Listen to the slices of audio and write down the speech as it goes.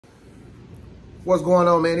What's going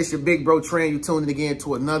on, man? It's your big bro Trend. You tuning again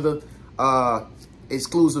to another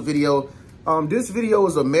exclusive video. This video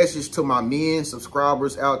is a message to my men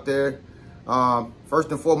subscribers out there. First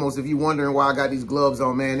and foremost, if you're wondering why I got these gloves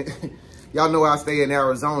on, man, y'all know I stay in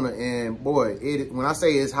Arizona, and boy, when I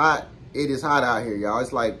say it's hot, it is hot out here, y'all.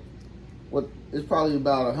 It's like, it's probably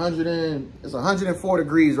about 104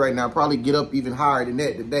 degrees right now. Probably get up even higher than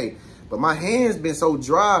that today. But my hands been so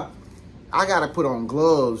dry, I gotta put on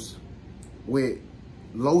gloves with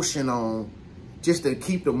lotion on just to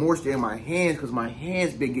keep the moisture in my hands, because my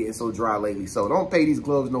hands been getting so dry lately. So don't pay these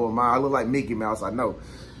gloves no mind. I look like Mickey Mouse, I know.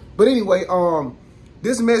 But anyway,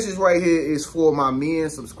 this message right here is for my men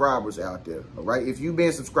subscribers out there, all right? If you've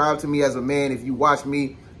been subscribed to me as a man, if you watch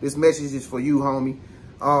me, this message is for you, homie.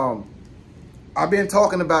 I've been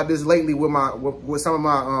talking about this lately with some of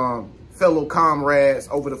my fellow comrades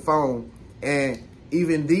over the phone, and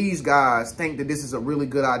even these guys think that this is a really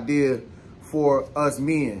good idea for us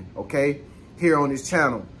men, okay, here on this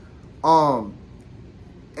channel.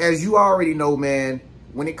 As you already know, man,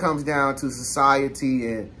 when it comes down to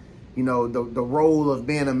society and, you know, the role of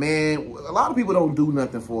being a man, a lot of people don't do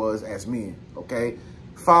nothing for us as men, okay?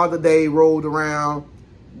 Father Day rolled around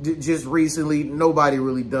just recently. Nobody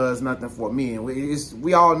really does nothing for men.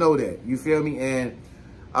 We all know that, you feel me? And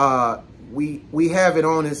we have it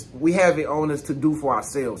on us. We have it on us to do for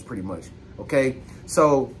ourselves, pretty much, okay?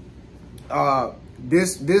 So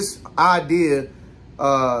this idea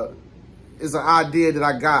is an idea that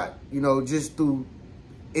I got, you know, just through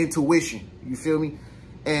intuition, you feel me?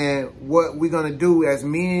 And what we're gonna do as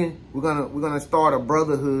men, we're gonna start a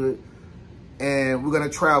brotherhood, and we're gonna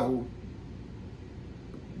travel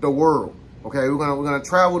the world, okay? We're gonna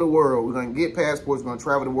travel the world. We're gonna get passports. We're gonna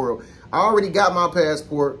travel the world. I already got my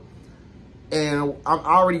passport, and I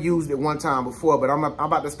already used it one time before, but I'm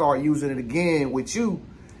about to start using it again with you.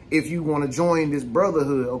 If you want to join this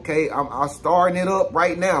brotherhood, okay? I'm starting it up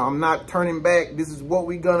right now. I'm not turning back. This is what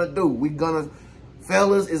we're going to do.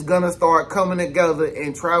 Fellas is going to start coming together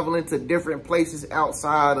and traveling to different places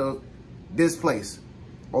outside of this place,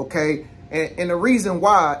 okay? And the reason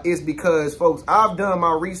why is because, folks, I've done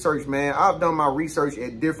my research, man. I've done my research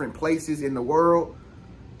at different places in the world,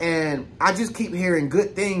 and I just keep hearing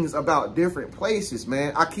good things about different places,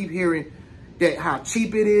 man. I keep hearing that how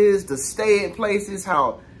cheap it is to stay at places,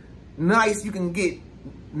 how nice you can get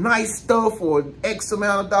nice stuff for X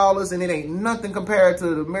amount of dollars, and it ain't nothing compared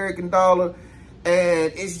to the American dollar.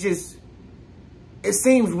 And it's just, it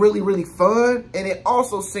seems really, really fun. And it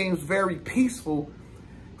also seems very peaceful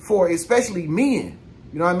for especially men.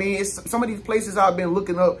 You know what I mean? Some of these places I've been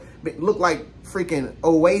looking up look like freaking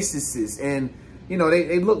oases, and you know,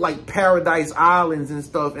 they look like paradise islands and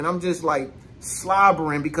stuff. And I'm just like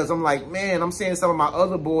slobbering, because I'm like, man, I'm seeing some of my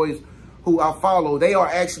other boys who I follow, they are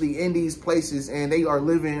actually in these places, and they are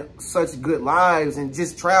living such good lives and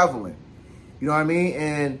just traveling. You know what I mean?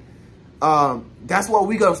 And that's what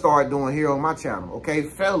we're going to start doing here on my channel, okay?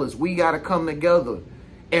 Fellas, we got to come together,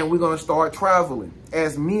 and we're going to start traveling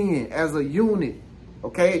as men, as a unit,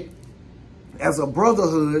 okay? As a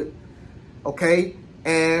brotherhood, okay?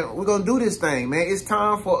 And we're going to do this thing, man. It's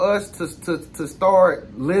time for us to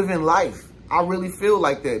start living life. I really feel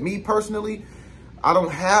like that. Me personally, I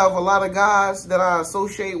don't have a lot of guys that I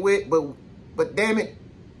associate with, but damn it,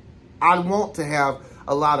 I want to have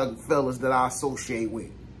a lot of fellas that I associate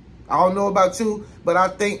with. I don't know about you, but I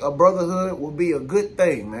think a brotherhood will be a good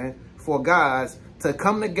thing, man, for guys to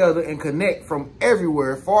come together and connect from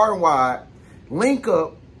everywhere, far and wide, link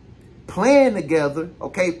up, plan together,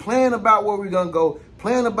 okay? Plan about where we're going to go,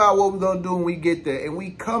 plan about what we're going to do when we get there, and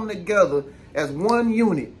we come together as one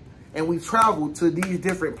unit, and we travel to these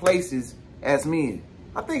different places as men.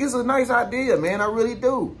 I think it's a nice idea, man. I really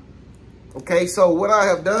do. Okay, so what I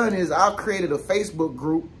have done is I've created a Facebook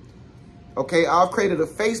group. Okay, I've created a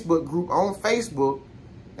Facebook group on Facebook,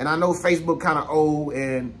 and I know Facebook kind of old,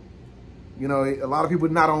 and you know, a lot of people are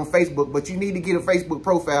not on Facebook, but you need to get a Facebook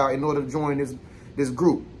profile in order to join this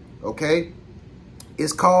group. Okay,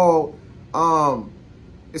 it's called a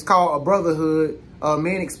brotherhood,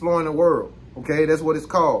 men exploring the world. Okay, that's what it's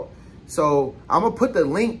called. So I'm going to put the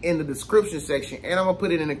link in the description section, and I'm going to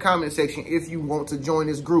put it in the comment section if you want to join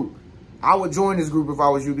this group. I would join this group if I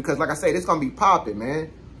was you, because like I said, it's going to be popping,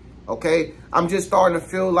 man. Okay? I'm just starting to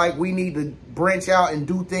feel like we need to branch out and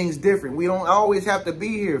do things different. We don't always have to be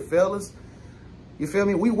here, fellas. You feel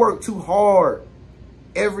me? We work too hard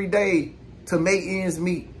every day to make ends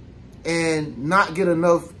meet and not get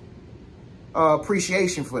enough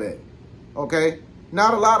appreciation for that. Okay?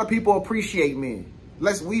 Not a lot of people appreciate men.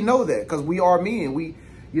 We know that, because we are men. We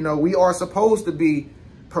are supposed to be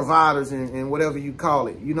providers and whatever you call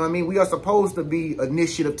it. You know what I mean? We are supposed to be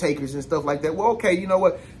initiative takers and stuff like that. Well, okay, you know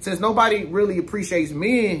what? Since nobody really appreciates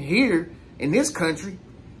men here in this country,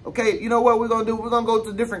 okay, you know what we're going to do? We're going to go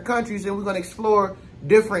to different countries and we're going to explore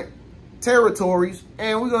different territories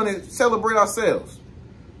and we're going to celebrate ourselves.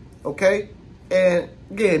 Okay? And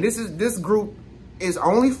again, this group is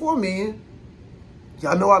only for men.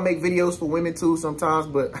 Y'all know I make videos for women too sometimes,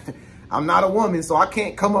 but I'm not a woman, so I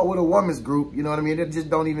can't come up with a woman's group. You know what I mean? It just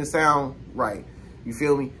don't even sound right. You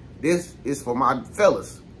feel me? This is for my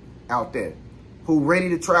fellas out there who ready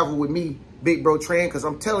to travel with me, Big Bro Tran, because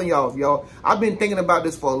I'm telling y'all, I've been thinking about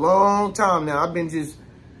this for a long time now. I've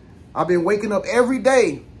been waking up every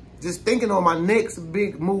day just thinking on my next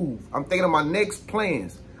big move. I'm thinking of my next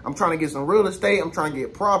plans. I'm trying to get some real estate. I'm trying to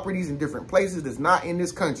get properties in different places that's not in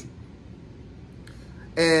this country.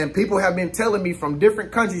 And people have been telling me from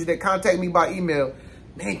different countries that contact me by email,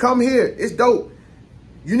 man, come here. It's dope.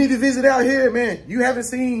 You need to visit out here, man. You haven't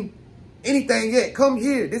seen anything yet. Come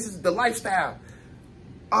here. This is the lifestyle.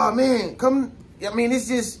 Oh, man, come. I mean,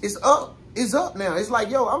 it's up. It's up now. It's like,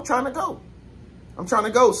 yo, I'm trying to go. I'm trying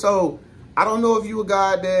to go. So I don't know if you a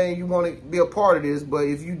guy there and you want to be a part of this, but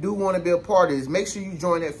if you do want to be a part of this, make sure you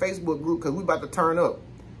join that Facebook group because we about to turn up.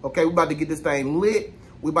 Okay, we about to get this thing lit.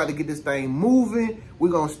 We about to get this thing moving.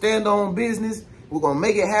 We're going to stand on business. We're going to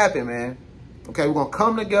make it happen, man. Okay, we're going to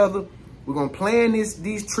come together. We're going to plan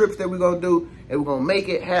these trips that we're going to do, and we're going to make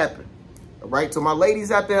it happen. All right, to my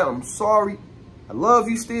ladies out there, I'm sorry. I love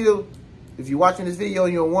you still. If you're watching this video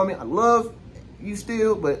and you're a woman, I love you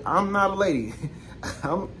still, but I'm not a lady.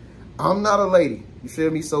 I'm not a lady. You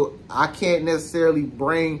feel me? So I can't necessarily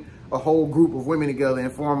bring a whole group of women together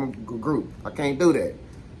and form a group. I can't do that.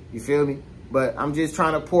 You feel me? But I'm just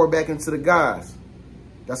trying to pour back into the guys.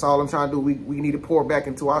 That's all I'm trying to do. We need to pour back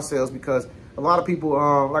into ourselves because a lot of people,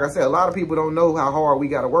 like I said, a lot of people don't know how hard we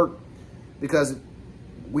got to work because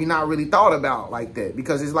we not really thought about like that.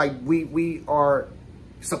 Because it's like we are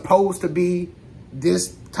supposed to be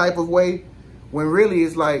this type of way when really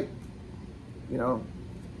it's like, you know,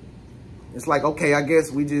 it's like, okay, I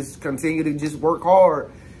guess we just continue to just work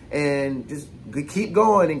hard and just keep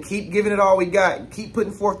going and keep giving it all we got and keep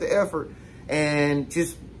putting forth the effort. And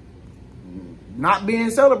just not being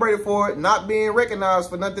celebrated for it, not being recognized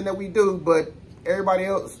for nothing that we do, but everybody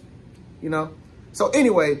else, you know. So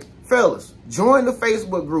anyway, fellas, join the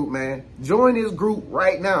Facebook group, man. Join this group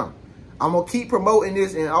right now. I'm going to keep promoting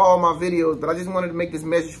this in all my videos, but I just wanted to make this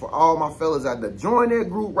message for all my fellas out there. Join that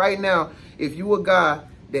group right now if you a guy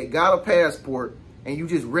that got a passport and you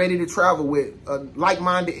just ready to travel with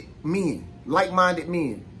like-minded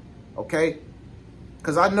men, okay?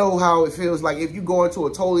 Because I know how it feels like if you go into a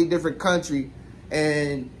totally different country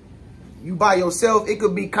and you by yourself, it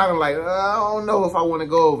could be kind of like, I don't know if I want to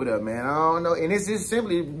go over there, man. I don't know. And it's just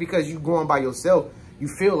simply because you going by yourself, you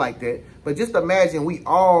feel like that. But just imagine we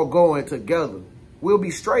all going together. We'll be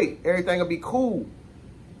straight. Everything will be cool.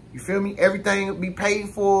 You feel me? Everything will be paid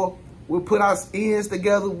for. We'll put our ends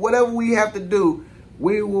together. Whatever we have to do,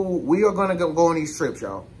 we are going to go on these trips,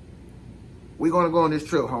 y'all. We're going to go on this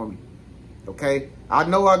trip, homie. Okay, I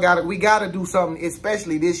know we gotta do something,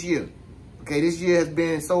 especially this year. Okay, this year has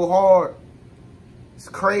been so hard. It's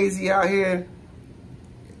crazy out here.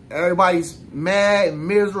 Everybody's mad,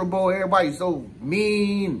 miserable. Everybody's so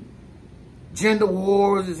mean. Gender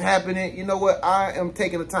wars is happening. You know what? I am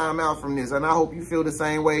taking a time out from this, and I hope you feel the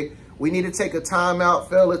same way. We need to take a time out,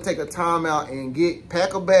 fella. Take a time out and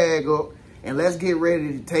pack a bag up, and let's get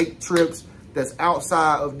ready to take trips that's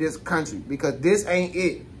outside of this country because this ain't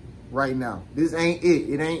it. Right now, this ain't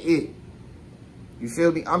it. It ain't it. You feel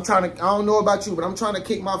me? I don't know about you, but I'm trying to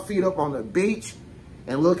kick my feet up on the beach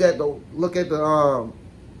and look at the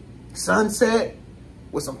sunset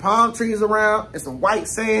with some palm trees around and some white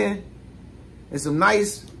sand and some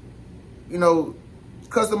nice, you know,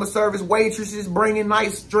 customer service waitresses bringing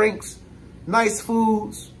nice drinks, nice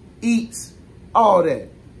foods, eats, all that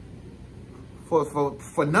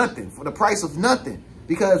for nothing, for the price of nothing,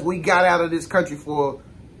 because we got out of this country for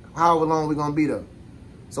however long we're gonna be there.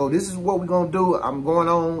 So this is what we're gonna do. I'm going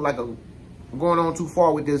on too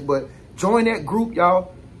far with this, but join that group,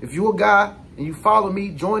 y'all. If you're a guy and you follow me,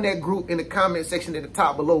 join that group in the comment section at the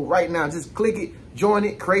top below right now. Just click it, join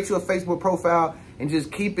it, create your Facebook profile, and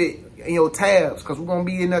just keep it in your tabs because we're gonna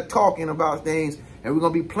be in there talking about things and we're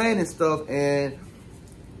gonna be planning stuff, and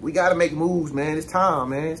we gotta make moves, man. It's time,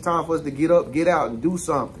 man. It's time for us to get up, get out, and do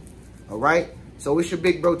something. All right? So it's your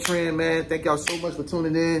Big Bro Trend, man. Thank y'all so much for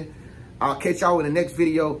tuning in. I'll catch y'all in the next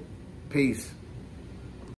video. Peace.